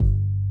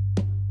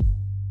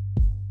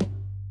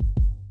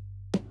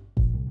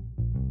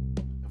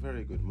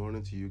good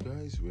morning to you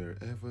guys,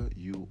 wherever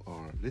you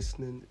are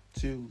listening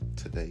to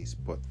today's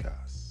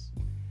podcast.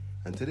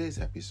 And today's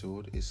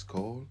episode is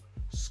called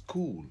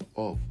School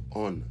of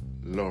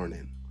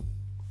Unlearning.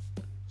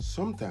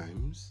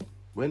 Sometimes,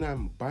 when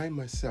I'm by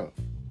myself,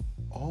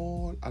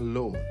 all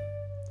alone,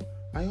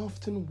 I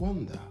often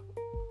wonder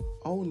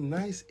how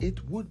nice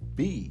it would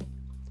be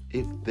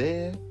if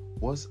there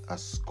was a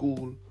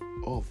school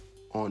of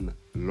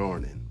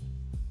unlearning.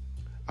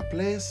 A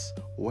place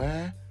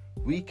where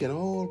we can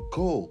all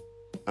go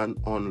and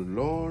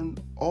unlearn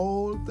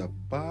all the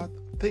bad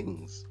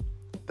things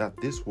that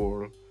this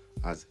world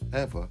has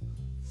ever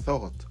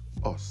taught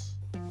us.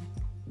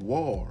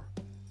 War,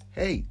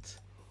 hate,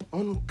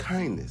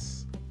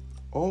 unkindness,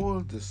 all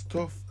the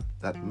stuff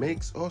that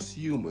makes us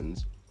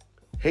humans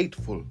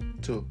hateful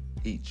to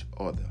each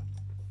other.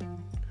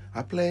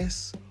 A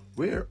place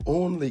where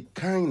only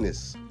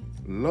kindness,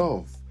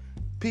 love,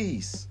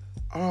 peace,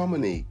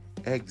 harmony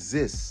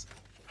exists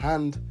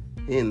hand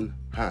in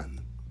hand,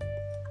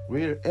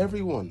 where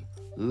everyone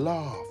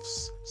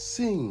laughs,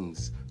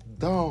 sings,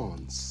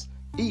 dances,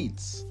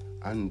 eats,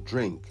 and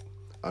drink,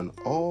 and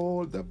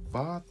all the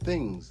bad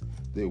things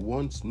they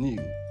once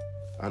knew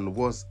and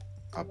was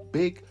a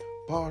big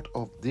part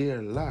of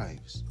their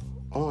lives,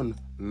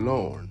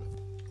 unlearned,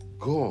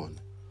 gone,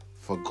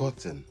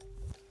 forgotten,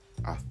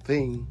 a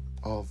thing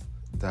of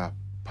the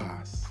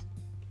past.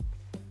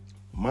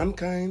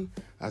 Mankind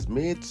has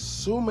made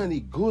so many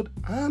good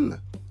and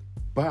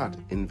bad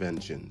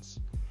inventions,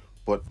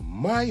 but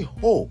my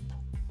hope,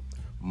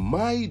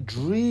 my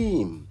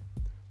dream,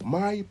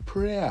 my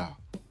prayer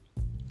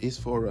is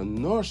for a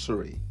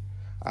nursery,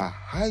 a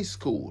high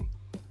school,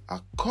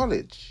 a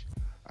college,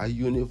 a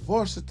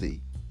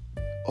university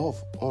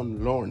of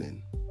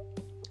unlearning.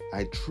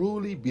 I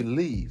truly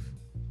believe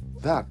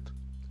that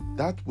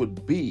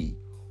would be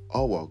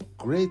our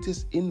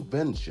greatest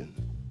invention.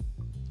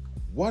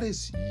 What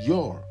is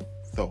your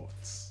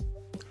thoughts?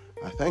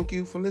 I thank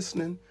you for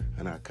listening,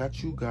 and I'll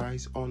catch you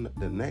guys on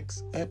the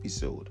next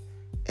episode.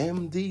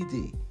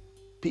 MDD.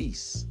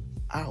 Peace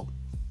out.